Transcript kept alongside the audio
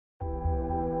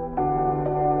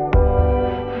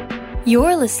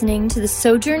You're listening to the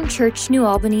Sojourn Church New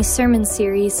Albany sermon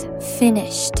series,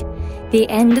 Finished, the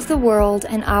End of the World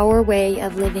and Our Way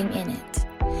of Living in It.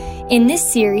 In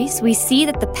this series, we see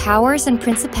that the powers and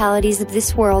principalities of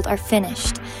this world are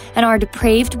finished, and our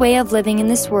depraved way of living in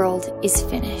this world is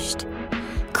finished.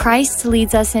 Christ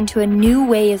leads us into a new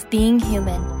way of being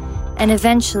human, and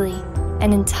eventually,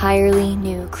 an entirely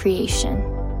new creation.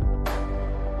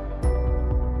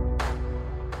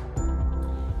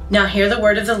 Now hear the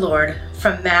word of the Lord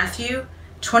from Matthew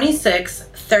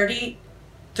 26:30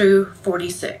 through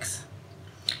 46.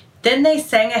 Then they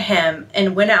sang a hymn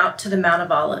and went out to the Mount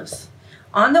of Olives.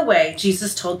 On the way,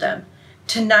 Jesus told them,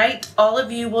 "Tonight all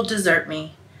of you will desert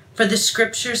me, for the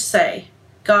scriptures say,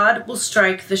 God will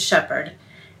strike the shepherd,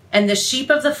 and the sheep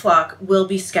of the flock will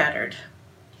be scattered.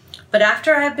 But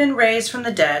after I have been raised from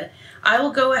the dead, I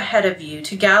will go ahead of you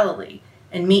to Galilee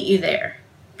and meet you there."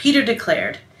 Peter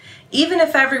declared, "Even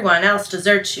if everyone else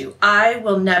deserts you, I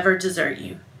will never desert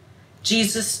you."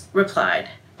 Jesus replied,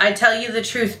 "I tell you the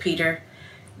truth, Peter.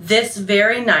 This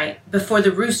very night, before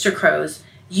the rooster crows,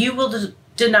 you will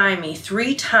deny me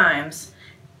 3 times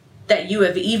that you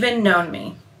have even known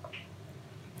me."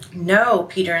 "No,"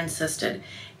 Peter insisted.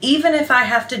 "Even if I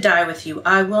have to die with you,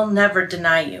 I will never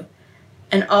deny you."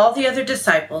 And all the other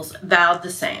disciples vowed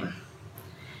the same.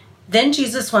 Then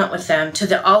Jesus went with them to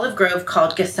the olive grove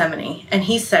called Gethsemane, and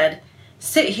he said,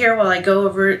 "Sit here while I go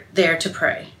over there to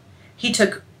pray." He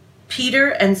took Peter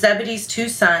and Zebedee's 2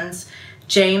 sons,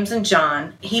 James and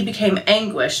John. He became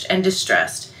anguished and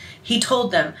distressed. He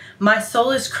told them, "My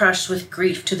soul is crushed with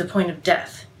grief to the point of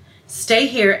death. Stay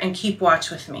here and keep watch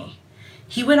with me."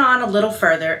 He went on a little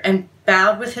further and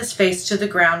bowed with his face to the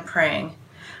ground, praying,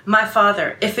 "My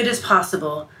Father, if it is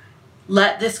possible,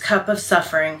 let this cup of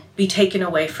suffering be taken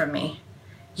away from me.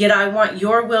 Yet I want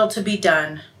your will to be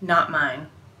done, not mine."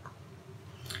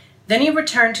 Then he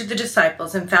returned to the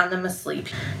disciples and found them asleep.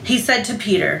 He said to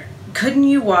Peter, "Couldn't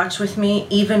you watch with me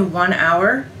even 1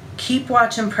 hour? Keep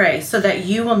watch and pray, so that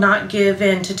you will not give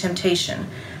in to temptation.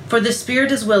 For the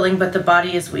spirit is willing, but the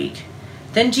body is weak."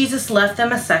 Then Jesus left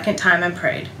them a second time and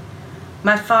prayed,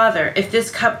 "My Father, if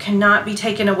this cup cannot be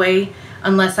taken away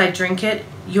unless I drink it,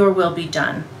 your will be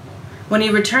done." When he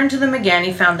returned to them again,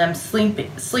 he found them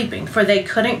sleeping, for they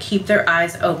couldn't keep their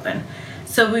eyes open.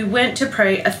 So we went to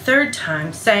pray a third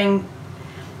time, saying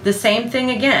the same thing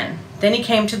again. Then he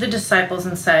came to the disciples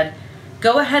and said,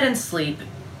 "Go ahead and sleep.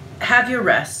 Have your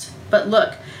rest. But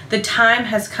look, the time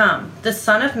has come. The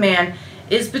Son of Man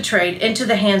is betrayed into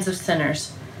the hands of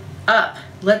sinners. Up,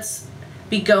 let's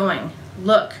be going.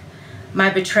 Look, my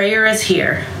betrayer is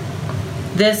here."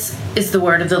 This is the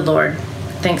word of the Lord.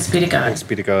 Thanks be to God. Thanks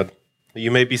be to God. You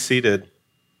may be seated.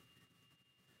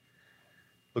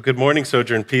 Well, good morning,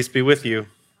 Sojourn. Peace be with you.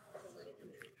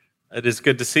 It is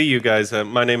good to see you guys.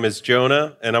 My name is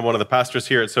Jonah, and I'm one of the pastors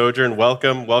here at Sojourn.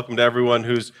 Welcome to everyone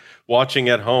who's watching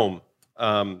at home.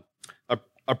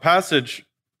 Our passage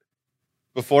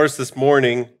before us this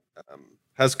morning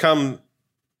has come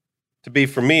to be,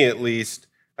 for me at least,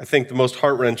 I think the most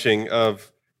heart-wrenching of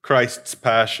Christ's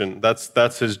passion.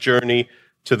 That's his journey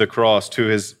to the cross, to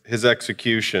his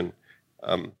execution.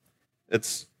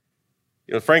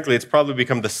 Frankly, it's probably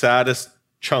become the saddest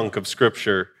chunk of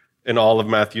Scripture in all of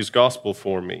Matthew's gospel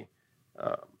for me.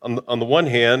 On the one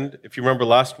hand, if you remember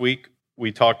last week,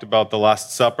 we talked about the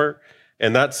Last Supper,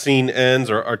 and that scene ends,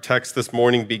 or our text this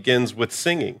morning begins with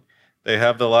singing. They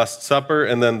have the Last Supper,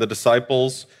 and then the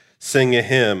disciples sing a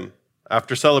hymn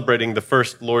after celebrating the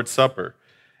first Lord's Supper.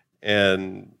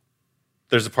 And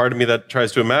there's a part of me that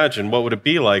tries to imagine what would it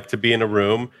be like to be in a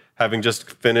room having just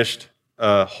finished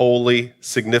a holy,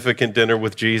 significant dinner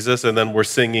with Jesus, and then we're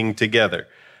singing together.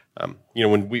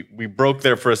 When we broke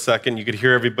there for a second, you could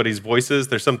hear everybody's voices.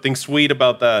 There's something sweet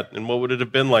about that. And what would it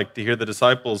have been like to hear the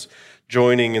disciples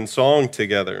joining in song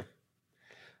together?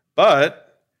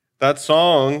 But that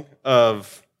song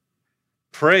of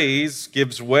praise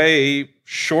gives way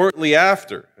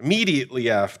immediately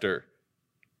after,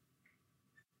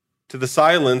 to the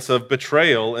silence of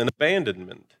betrayal and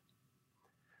abandonment.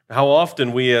 How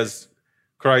often we as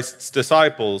Christ's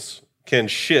disciples can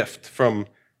shift from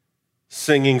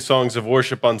singing songs of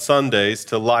worship on Sundays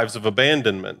to lives of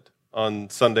abandonment on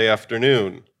Sunday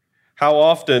afternoon. How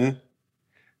often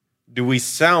do we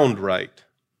sound right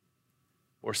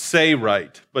or say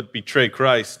right, but betray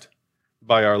Christ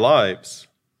by our lives?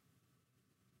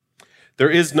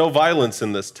 There is no violence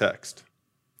in this text,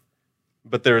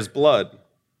 but there is blood.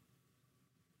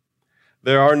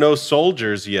 There are no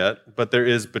soldiers yet, but there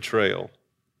is betrayal.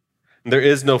 There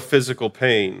is no physical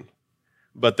pain,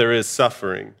 but there is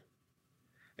suffering.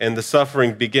 And the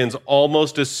suffering begins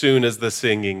almost as soon as the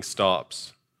singing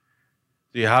stops.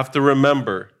 You have to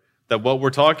remember that what we're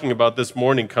talking about this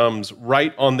morning comes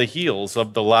right on the heels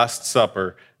of the Last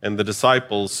Supper and the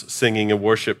disciples singing and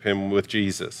worship him with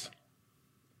Jesus.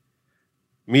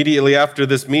 Immediately after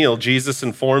this meal, Jesus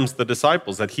informs the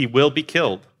disciples that he will be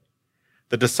killed.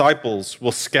 The disciples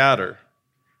will scatter,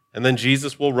 and then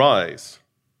Jesus will rise.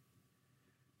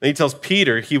 Then he tells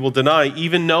Peter he will deny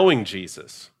even knowing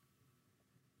Jesus.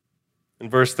 In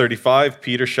verse 35,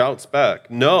 Peter shouts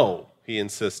back, "No," he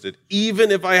insisted,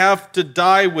 "even if I have to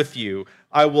die with you,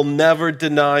 I will never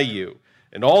deny you."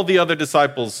 And all the other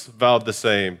disciples vowed the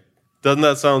same. Doesn't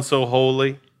that sound so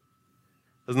holy?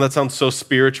 Doesn't that sound so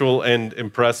spiritual and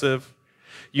impressive?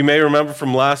 You may remember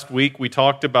from last week, we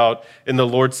talked about in the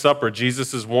Lord's Supper,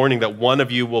 Jesus' warning that one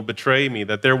of you will betray me,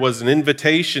 that there was an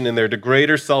invitation in there to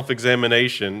greater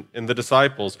self-examination in the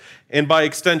disciples, and by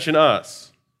extension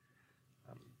us.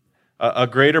 A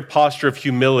greater posture of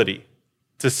humility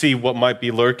to see what might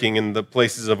be lurking in the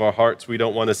places of our hearts we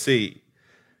don't want to see.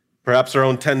 Perhaps our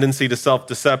own tendency to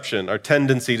self-deception, our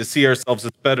tendency to see ourselves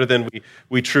as better than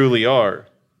we truly are.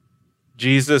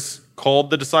 Jesus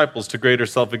called the disciples to greater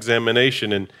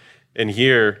self-examination, and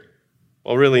here,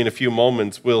 well, really in a few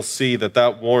moments, we'll see that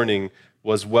that warning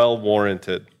was well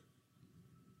warranted.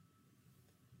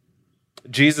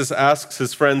 Jesus asks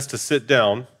his friends to sit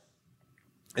down,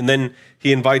 and then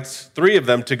he invites 3 of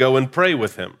them to go and pray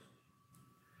with him,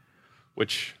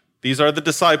 which these are the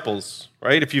disciples,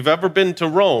 right? If you've ever been to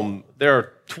Rome, there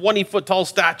are 20-foot-tall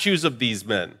statues of these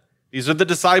men. These are the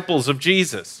disciples of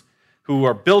Jesus who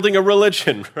are building a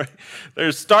religion, right?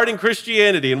 They're starting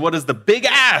Christianity, and what is the big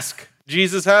ask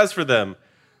Jesus has for them?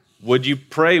 Would you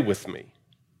pray with me?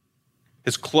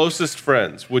 His closest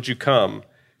friends, would you come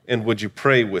and would you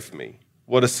pray with me?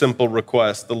 What a simple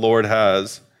request the Lord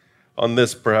has on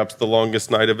this, perhaps the longest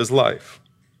night of his life.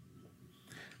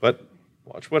 But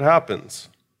watch what happens.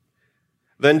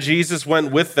 Then Jesus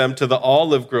went with them to the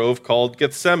olive grove called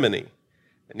Gethsemane,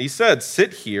 and he said,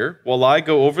 "Sit here while I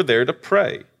go over there to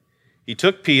pray." He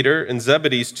took Peter and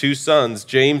Zebedee's 2 sons,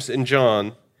 James and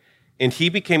John, and he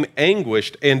became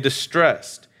anguished and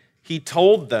distressed. He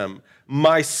told them,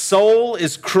 "My soul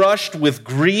is crushed with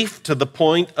grief to the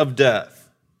point of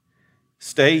death.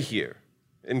 Stay here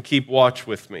and keep watch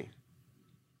with me."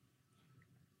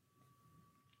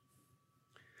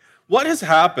 What has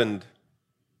happened?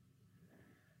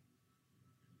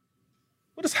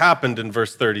 What has happened in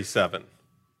verse 37?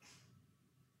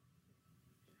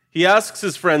 He asks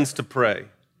his friends to pray.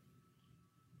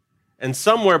 And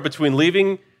somewhere between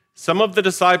leaving some of the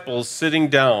disciples sitting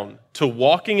down to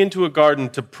walking into a garden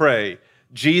to pray,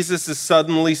 Jesus is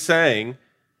suddenly saying,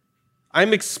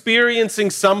 "I'm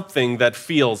experiencing something that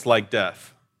feels like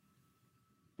death.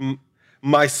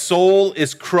 My soul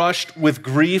is crushed with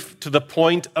grief to the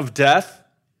point of death."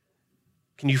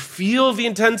 Can you feel the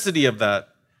intensity of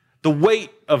that? The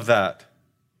weight of that?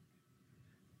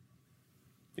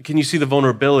 Can you see the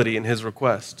vulnerability in his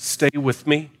request? Stay with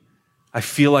me. I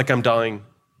feel like I'm dying.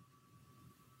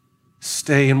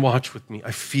 Stay and watch with me.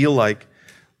 I feel like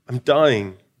I'm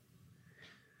dying.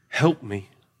 Help me.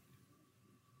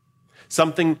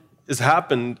 Something has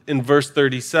happened in verse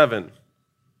 37.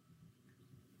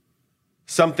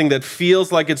 Something that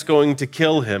feels like it's going to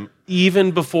kill him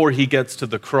even before he gets to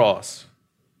the cross.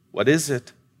 What is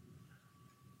it?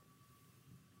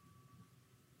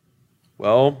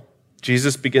 Well,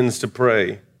 Jesus begins to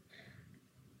pray.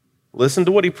 Listen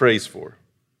to what he prays for.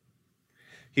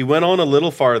 He went on a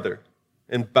little farther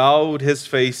and bowed his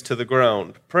face to the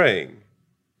ground, praying,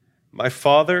 "My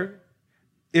Father,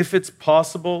 if it's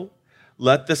possible,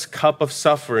 let this cup of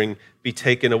suffering be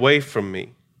taken away from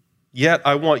me. Yet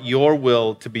I want your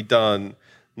will to be done,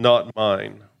 not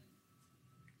mine."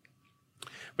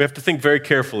 We have to think very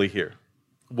carefully here.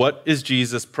 What is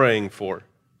Jesus praying for?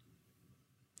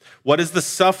 What is the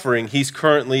suffering he's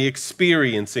currently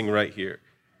experiencing right here?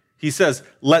 He says,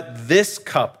 "Let this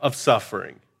cup of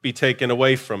suffering be taken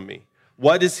away from me."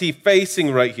 What is he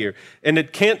facing right here? And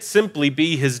it can't simply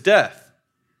be his death.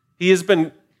 He has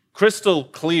been crystal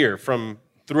clear from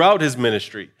throughout his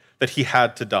ministry that he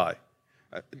had to die.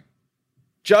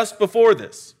 Just before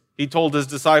this, he told his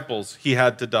disciples he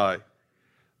had to die.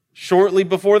 Shortly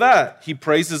before that, he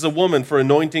praises a woman for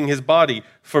anointing his body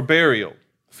for burial.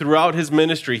 Throughout his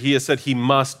ministry, he has said he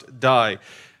must die.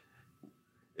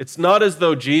 It's not as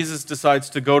though Jesus decides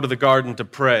to go to the garden to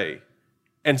pray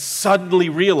and suddenly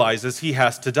realizes he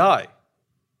has to die.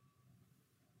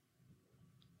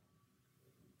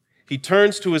 He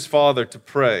turns to his Father to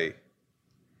pray,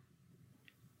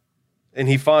 and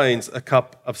he finds a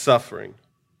cup of suffering.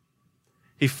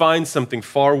 He finds something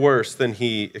far worse than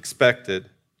he expected.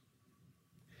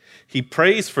 He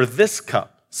prays for this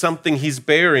cup, something he's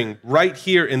bearing right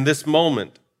here in this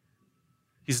moment.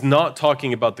 He's not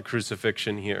talking about the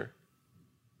crucifixion here.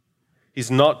 He's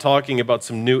not talking about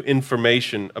some new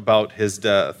information about his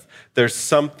death. There's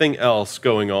something else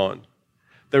going on.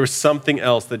 There is something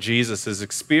else that Jesus is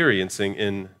experiencing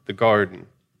in the garden.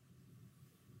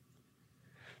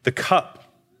 The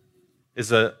cup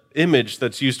is an image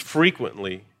that's used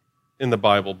frequently in the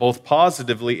Bible, both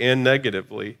positively and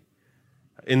negatively.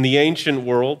 In the ancient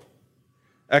world,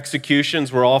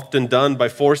 executions were often done by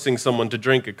forcing someone to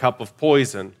drink a cup of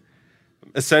poison,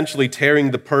 essentially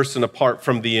tearing the person apart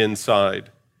from the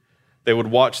inside. They would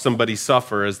watch somebody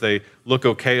suffer as they look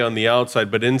okay on the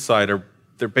outside, but inside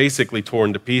they're basically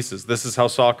torn to pieces. This is how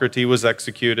Socrates was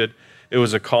executed. It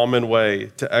was a common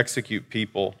way to execute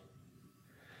people.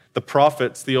 The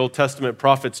prophets, the Old Testament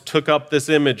prophets, took up this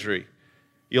imagery.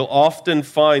 You'll often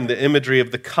find the imagery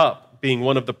of the cup being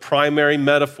one of the primary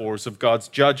metaphors of God's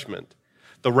judgment,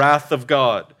 the wrath of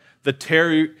God, the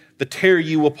tear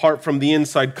you apart from the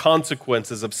inside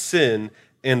consequences of sin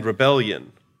and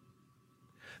rebellion.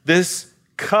 This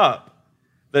cup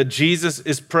that Jesus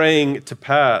is praying to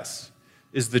pass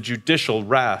is the judicial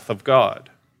wrath of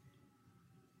God.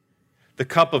 The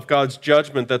cup of God's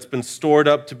judgment that's been stored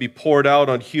up to be poured out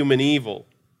on human evil.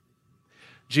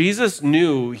 Jesus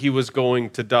knew he was going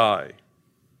to die,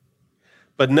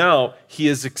 but now he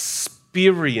is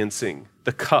experiencing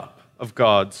the cup of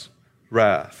God's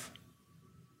wrath.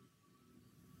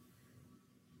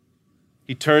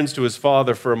 He turns to his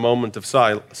Father for a moment of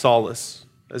solace,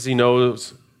 as he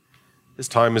knows his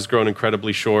time has grown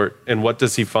incredibly short. And what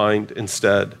does he find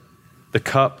instead? The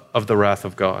cup of the wrath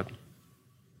of God.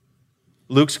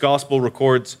 Luke's gospel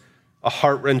records a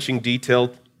heart-wrenching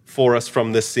detail for us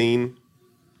from this scene.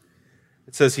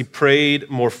 It says he prayed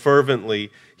more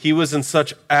fervently. He was in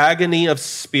such agony of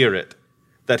spirit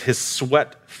that his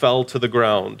sweat fell to the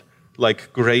ground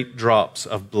like great drops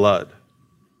of blood.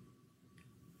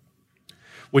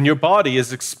 When your body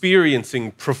is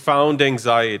experiencing profound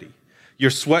anxiety,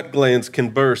 your sweat glands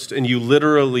can burst and you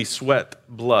literally sweat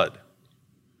blood.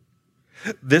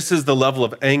 This is the level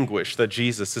of anguish that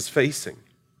Jesus is facing.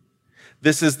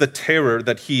 This is the terror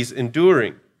that he's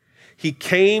enduring. He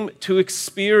came to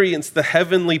experience the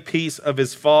heavenly peace of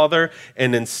his Father,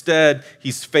 and instead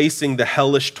he's facing the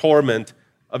hellish torment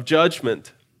of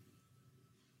judgment.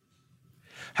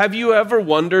 Have you ever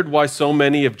wondered why so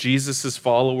many of Jesus'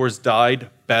 followers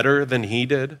died better than he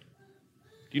did?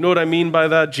 Do you know what I mean by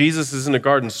that? Jesus is in a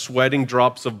garden sweating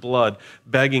drops of blood,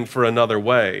 begging for another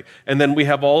way. And then we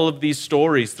have all of these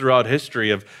stories throughout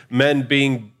history of men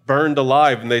being burned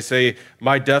alive, and they say,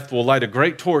 "My death will light a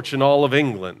great torch in all of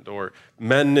England," or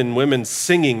men and women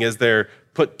singing as they're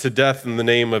put to death in the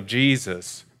name of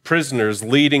Jesus, prisoners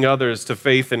leading others to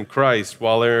faith in Christ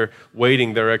while they're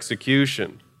waiting their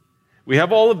execution. We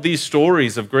have all of these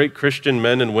stories of great Christian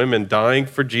men and women dying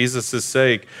for Jesus'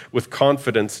 sake with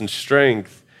confidence and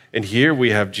strength. And here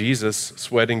we have Jesus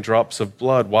sweating drops of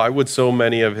blood. Why would so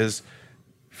many of his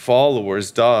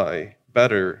followers die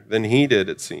better than he did,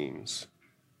 it seems?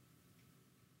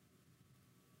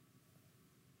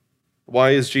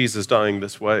 Why is Jesus dying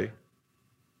this way,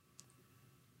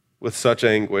 with such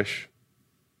anguish?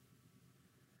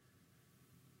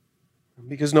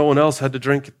 Because no one else had to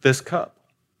drink this cup.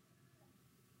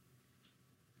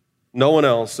 No one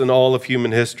else in all of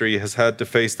human history has had to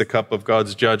face the cup of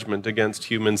God's judgment against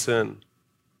human sin.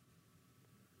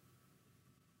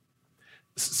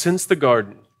 Since the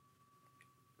Garden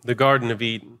of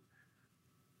Eden,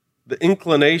 the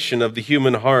inclination of the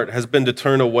human heart has been to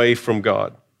turn away from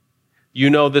God. You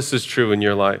know this is true in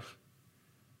your life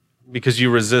because you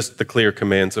resist the clear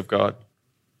commands of God.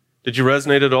 Did you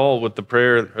resonate at all with the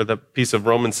prayer or the piece of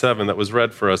Romans 7 that was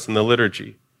read for us in the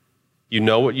liturgy? You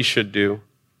know what you should do,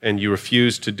 and you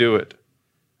refuse to do it.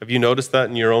 Have you noticed that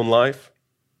in your own life?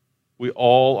 We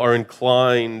all are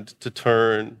inclined to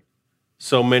turn.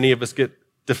 So many of us get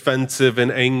defensive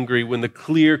and angry when the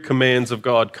clear commands of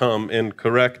God come and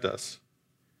correct us.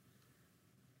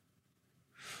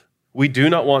 We do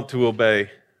not want to obey.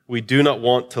 We do not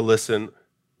want to listen.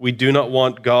 We do not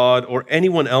want God or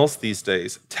anyone else these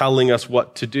days telling us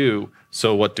what to do.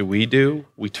 So what do?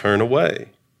 We turn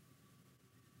away.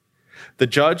 The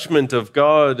judgment of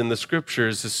God in the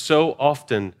scriptures is so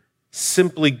often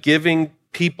simply giving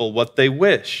people what they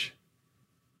wish.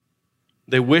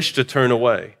 They wish to turn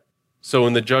away. So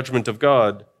in the judgment of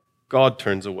God, God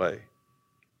turns away.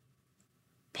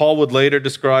 Paul would later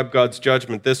describe God's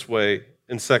judgment this way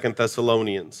in 2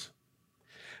 Thessalonians.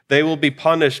 They will be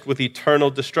punished with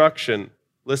eternal destruction.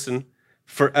 Listen,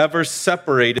 forever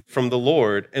separated from the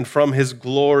Lord and from his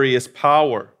glorious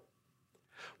power.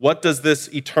 What does this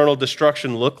eternal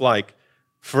destruction look like?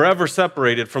 Forever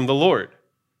separated from the Lord,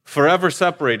 forever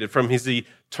separated from his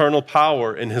eternal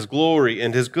power and his glory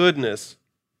and his goodness.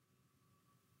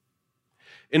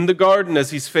 In the garden,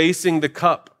 as he's facing the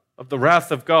cup of the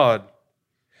wrath of God,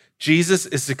 Jesus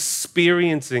is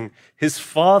experiencing his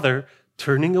Father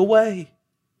turning away.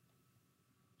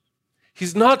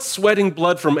 He's not sweating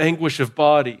blood from anguish of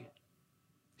body.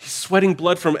 He's sweating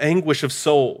blood from anguish of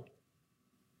soul.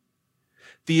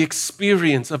 The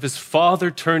experience of his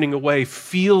Father turning away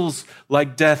feels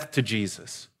like death to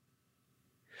Jesus.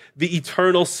 The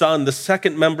eternal Son, the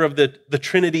second member of the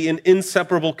Trinity in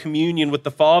inseparable communion with the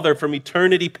Father from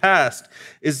eternity past,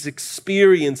 is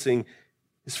experiencing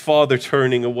his Father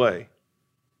turning away.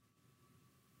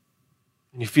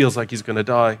 And he feels like he's going to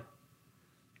die.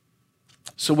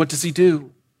 So what does he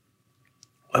do?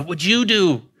 What would you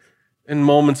do in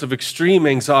moments of extreme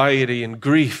anxiety and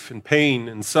grief and pain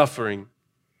and suffering?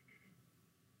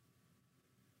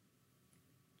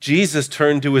 Jesus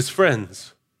turned to his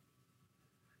friends.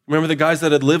 Remember the guys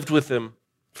that had lived with him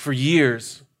for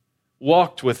years,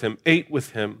 walked with him, ate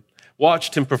with him,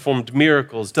 watched him perform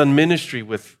miracles, done ministry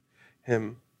with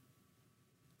him.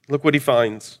 Look what he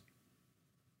finds.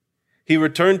 He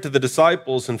returned to the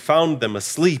disciples and found them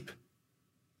asleep.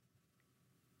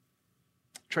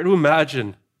 Try to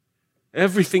imagine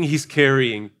everything he's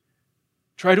carrying.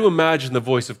 Try to imagine the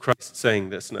voice of Christ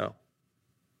saying this now.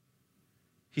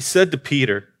 He said to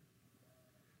Peter,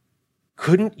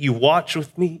 "Couldn't you watch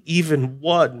with me even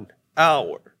 1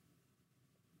 hour?"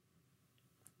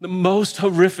 The most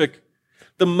horrific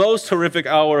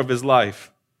hour of his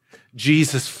life,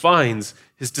 Jesus finds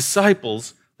his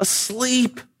disciples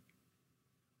asleep.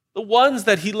 The ones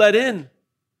that he let in,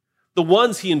 the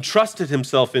ones he entrusted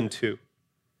himself into,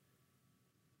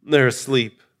 they're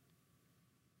asleep.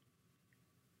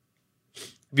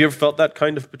 Have you ever felt that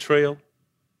kind of betrayal?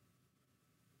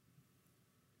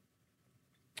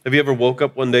 Have you ever woke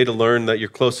up one day to learn that your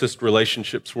closest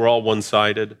relationships were all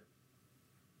one-sided?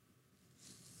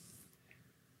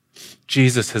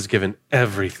 Jesus has given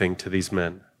everything to these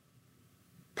men.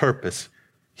 Purpose,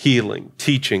 healing,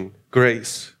 teaching,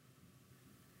 grace.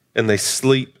 And they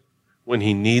sleep when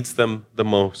he needs them the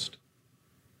most.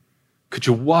 Could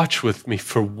you watch with me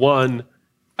for 1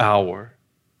 hour?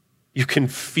 You can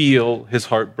feel his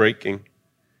heart breaking.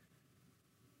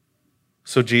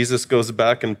 So Jesus goes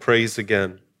back and prays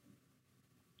again.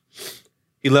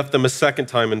 He left them a second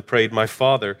time and prayed, "My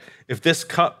Father, if this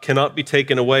cup cannot be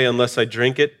taken away unless I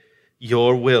drink it,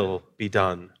 your will be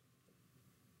done."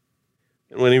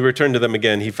 And when he returned to them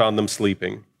again, he found them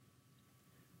sleeping,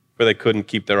 for they couldn't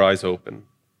keep their eyes open.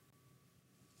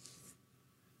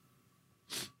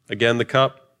 Again, the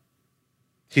cup.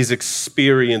 He's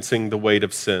experiencing the weight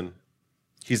of sin.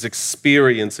 He's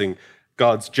experiencing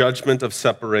God's judgment of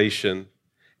separation.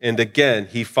 And again,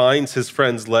 he finds his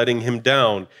friends letting him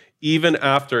down, even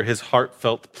after his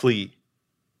heartfelt plea.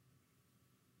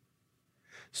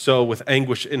 So, with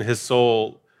anguish in his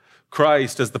soul,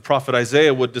 Christ, as the prophet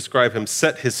Isaiah would describe him,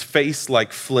 set his face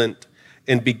like flint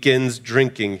and begins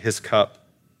drinking his cup.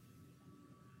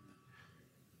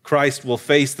 Christ will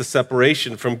face the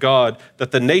separation from God that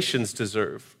the nations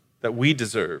deserve, that we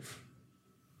deserve.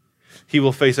 He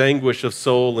will face anguish of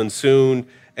soul and soon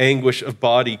anguish of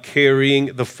body, carrying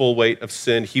the full weight of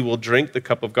sin. He will drink the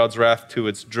cup of God's wrath to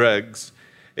its dregs,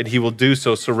 and he will do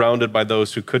so surrounded by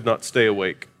those who could not stay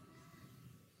awake,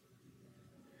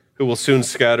 who will soon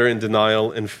scatter in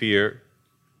denial and fear.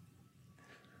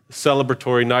 The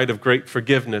celebratory night of great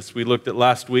forgiveness we looked at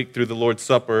last week through the Lord's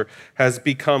Supper has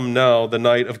become now the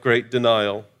night of great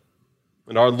denial.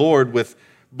 And our Lord, with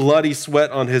bloody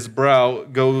sweat on his brow,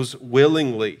 goes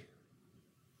willingly.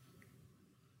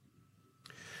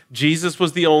 Jesus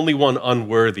was the only one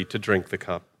unworthy to drink the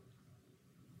cup.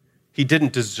 He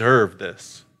didn't deserve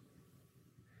this.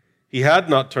 He had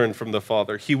not turned from the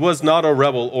Father. He was not a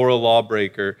rebel or a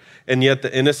lawbreaker, and yet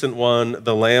the innocent one,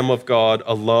 the Lamb of God,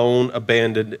 alone,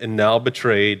 abandoned, and now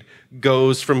betrayed,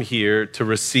 goes from here to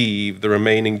receive the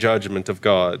remaining judgment of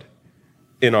God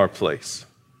in our place.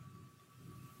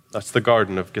 That's the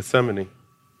Garden of Gethsemane.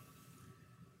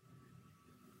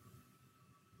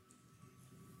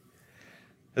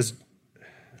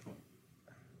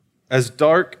 As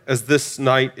dark as this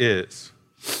night is,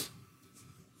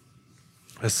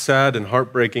 as sad and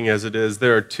heartbreaking as it is,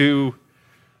 there are two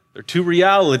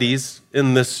realities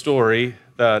in this story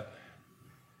that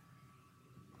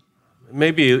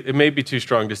it may be too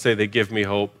strong to say they give me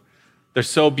hope. They're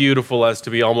so beautiful as to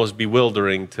be almost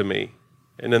bewildering to me.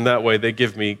 And in that way, they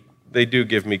do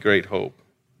give me great hope.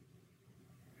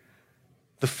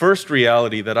 The first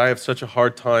reality that I have such a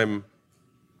hard time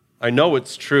I know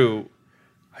it's true.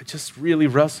 I just really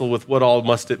wrestle with what all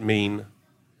must it mean.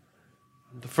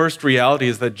 The first reality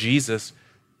is that Jesus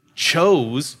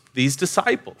chose these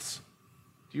disciples.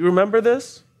 Do you remember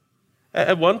this?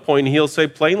 At one point, he'll say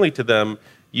plainly to them,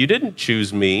 "You didn't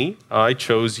choose me, I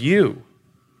chose you."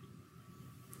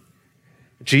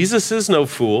 Jesus is no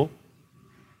fool.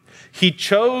 He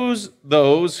chose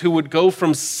those who would go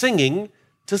from singing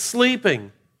to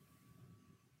sleeping.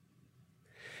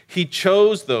 He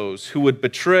chose those who would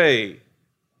betray,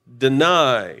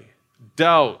 deny,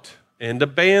 doubt, and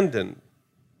abandon.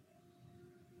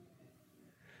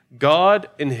 God,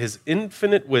 in his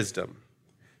infinite wisdom,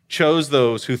 chose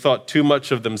those who thought too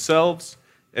much of themselves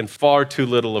and far too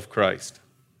little of Christ.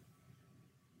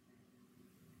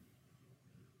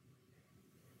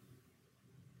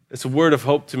 It's a word of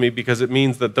hope to me because it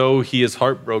means that though he is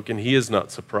heartbroken, he is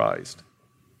not surprised.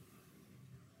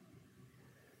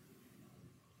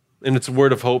 And it's a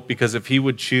word of hope because if he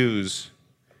would choose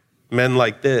men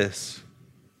like this,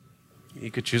 he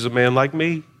could choose a man like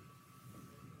me.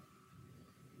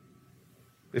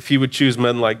 If he would choose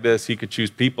men like this, he could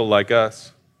choose people like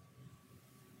us.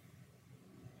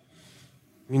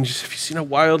 I mean, have you seen how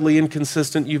wildly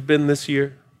inconsistent you've been this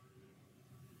year?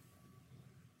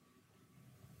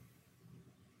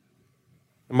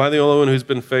 Am I the only one who's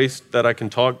been faced that I can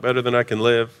talk better than I can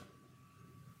live?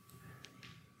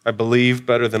 I believe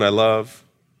better than I love.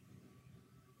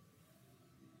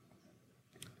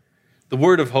 The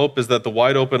word of hope is that the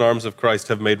wide open arms of Christ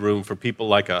have made room for people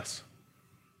like us.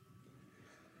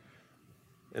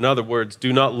 In other words,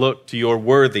 do not look to your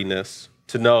worthiness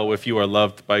to know if you are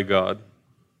loved by God.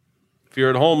 If you're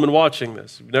at home and watching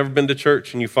this, you've never been to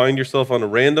church and you find yourself on a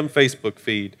random Facebook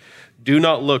feed, do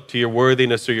not look to your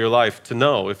worthiness or your life to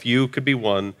know if you could be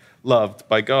one loved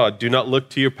by God. Do not look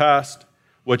to your past,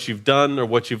 what you've done or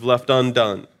what you've left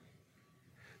undone.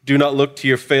 Do not look to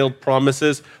your failed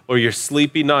promises or your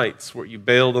sleepy nights where you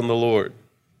bailed on the Lord.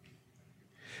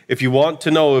 If you want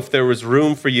to know if there was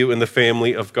room for you in the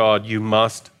family of God, you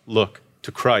must look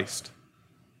to Christ.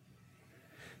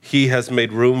 He has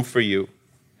made room for you,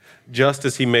 just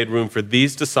as he made room for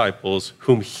these disciples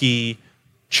whom he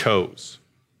chose.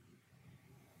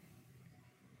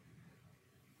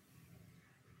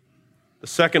 The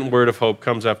second word of hope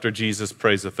comes after Jesus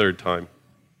prays a third time.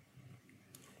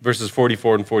 Verses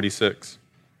 44 and 46.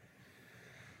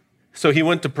 So he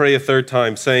went to pray a third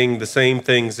time, saying the same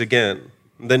things again.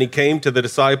 And then he came to the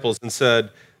disciples and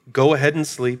said, "Go ahead and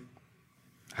sleep.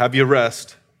 Have your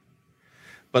rest.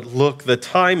 But look, the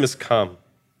time has come.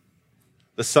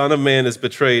 The Son of Man is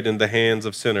betrayed in the hands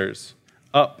of sinners.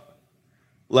 Up,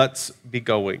 let's be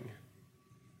going."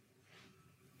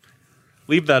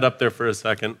 Leave that up there for a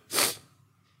second.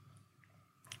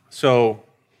 So,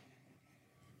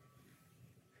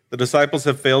 the disciples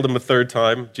have failed him a third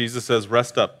time. Jesus says,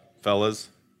 "Rest up, fellas.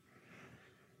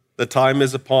 The time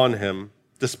is upon him."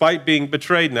 Despite being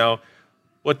betrayed now,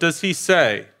 what does he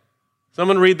say?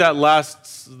 Someone read that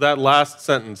last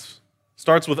sentence.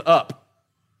 Starts with up.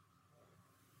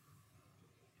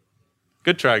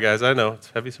 Good try, guys. I know,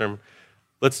 it's a heavy sermon.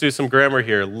 Let's do some grammar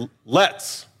here.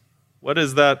 Let's. What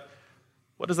is that?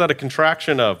 What is that a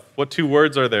contraction of? What two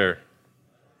words are there?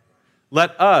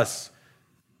 Let us.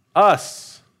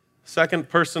 Us. Second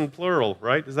person plural,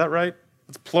 right? Is that right?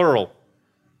 It's plural.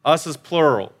 Us is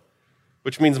plural,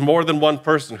 which means more than one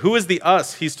person. Who is the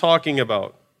us he's talking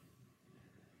about?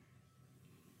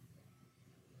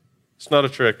 It's not a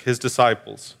trick. His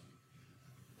disciples.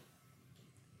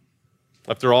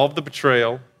 After all of the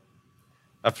betrayal,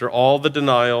 after all the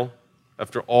denial,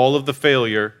 after all of the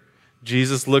failure,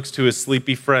 Jesus looks to his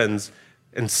sleepy friends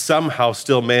and somehow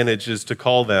still manages to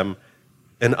call them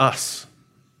an us.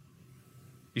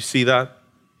 You see that?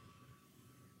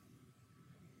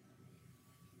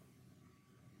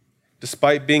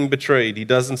 Despite being betrayed, he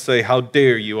doesn't say, "How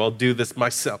dare you, I'll do this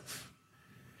myself."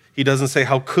 He doesn't say,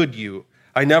 "How could you?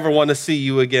 I never want to see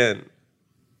you again."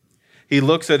 He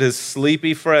looks at his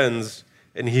sleepy friends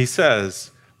and he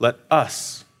says, "Let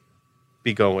us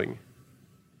be going."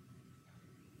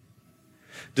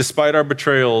 Despite our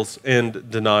betrayals and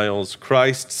denials,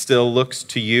 Christ still looks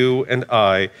to you and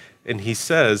I, and he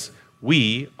says,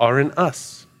 we are in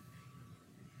us.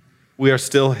 We are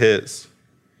still his.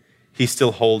 He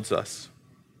still holds us.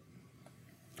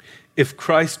 If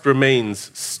Christ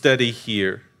remains steady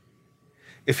here,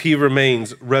 if he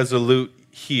remains resolute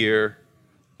here,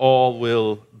 all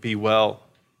will be well.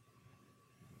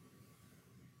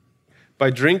 By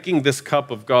drinking this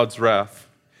cup of God's wrath,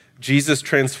 Jesus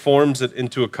transforms it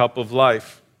into a cup of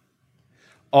life.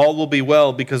 All will be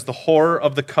well because the horror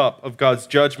of the cup of God's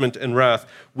judgment and wrath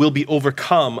will be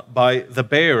overcome by the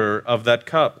bearer of that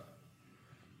cup.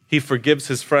 He forgives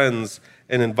his friends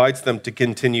and invites them to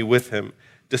continue with him.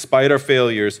 Despite our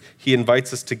failures, he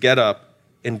invites us to get up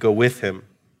and go with him.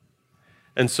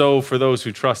 And so for those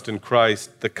who trust in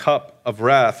Christ, the cup of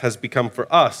wrath has become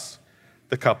for us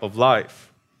the cup of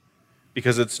life,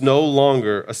 because it's no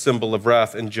longer a symbol of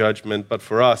wrath and judgment, but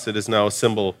for us it is now a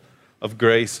symbol of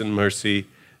grace and mercy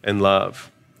and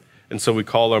love. And so we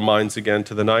call our minds again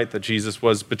to the night that Jesus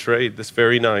was betrayed. This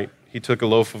very night, he took a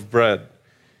loaf of bread.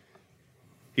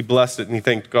 He blessed it and he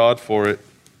thanked God for it.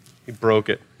 He broke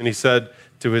it and he said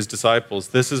to his disciples,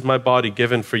 "This is my body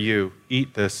given for you.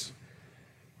 Eat this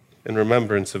in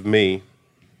remembrance of me."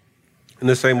 In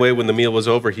the same way, when the meal was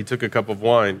over, he took a cup of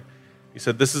wine. He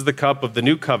said, "This is the cup of the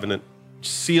new covenant, which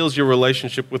seals your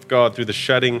relationship with God through the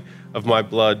shedding of my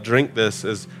blood. Drink this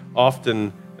as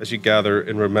often as you gather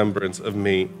in remembrance of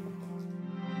me."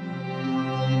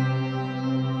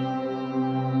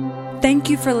 Thank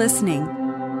you for listening.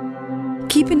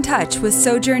 Keep in touch with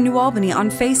Sojourn New Albany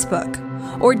on Facebook,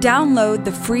 or download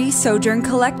the free Sojourn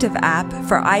Collective app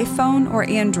for iPhone or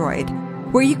Android,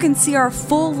 where you can see our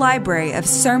full library of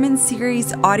sermon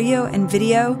series audio and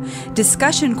video,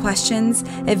 discussion questions,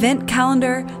 event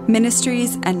calendar,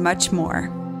 ministries, and much more.